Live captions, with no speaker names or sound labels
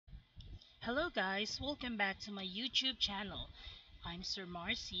Hello guys, welcome back to my YouTube channel. I'm Sir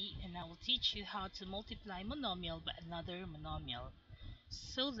Marcy and I will teach you how to multiply monomial by another monomial.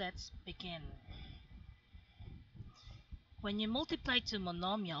 So let's begin. When you multiply two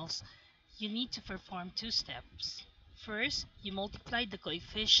monomials, you need to perform two steps. First, you multiply the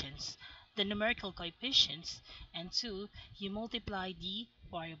coefficients, the numerical coefficients, and two, you multiply the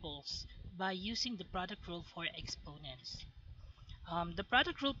variables by using the product rule for exponents. The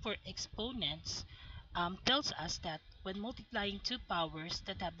product rule for exponents tells us that when multiplying two powers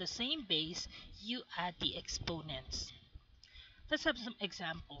that have the same base, you add the exponents. Let's have some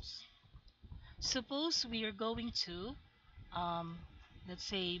examples. Suppose we are going to, um, let's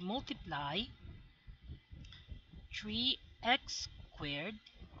say, multiply 3x squared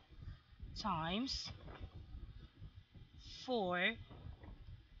times 4x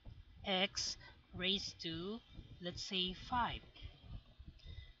raised to, let's say, 5.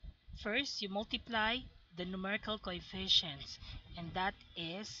 First, you multiply the numerical coefficients, and that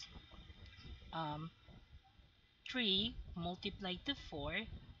is um, 3 multiplied to 4,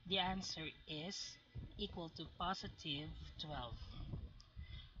 the answer is equal to positive 12.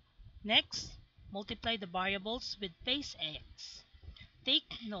 Next, multiply the variables with base x.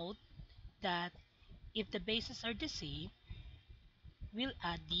 Take note that if the bases are the same, we'll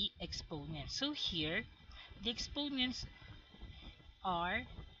add the exponents. So here, the exponents are,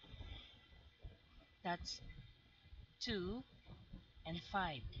 that's 2 and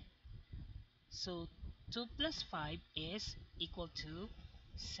 5. So 2 plus 5 is equal to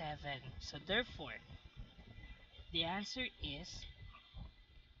 7. So therefore, the answer is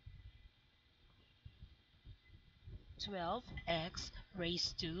 12x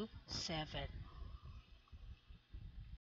raised to 7.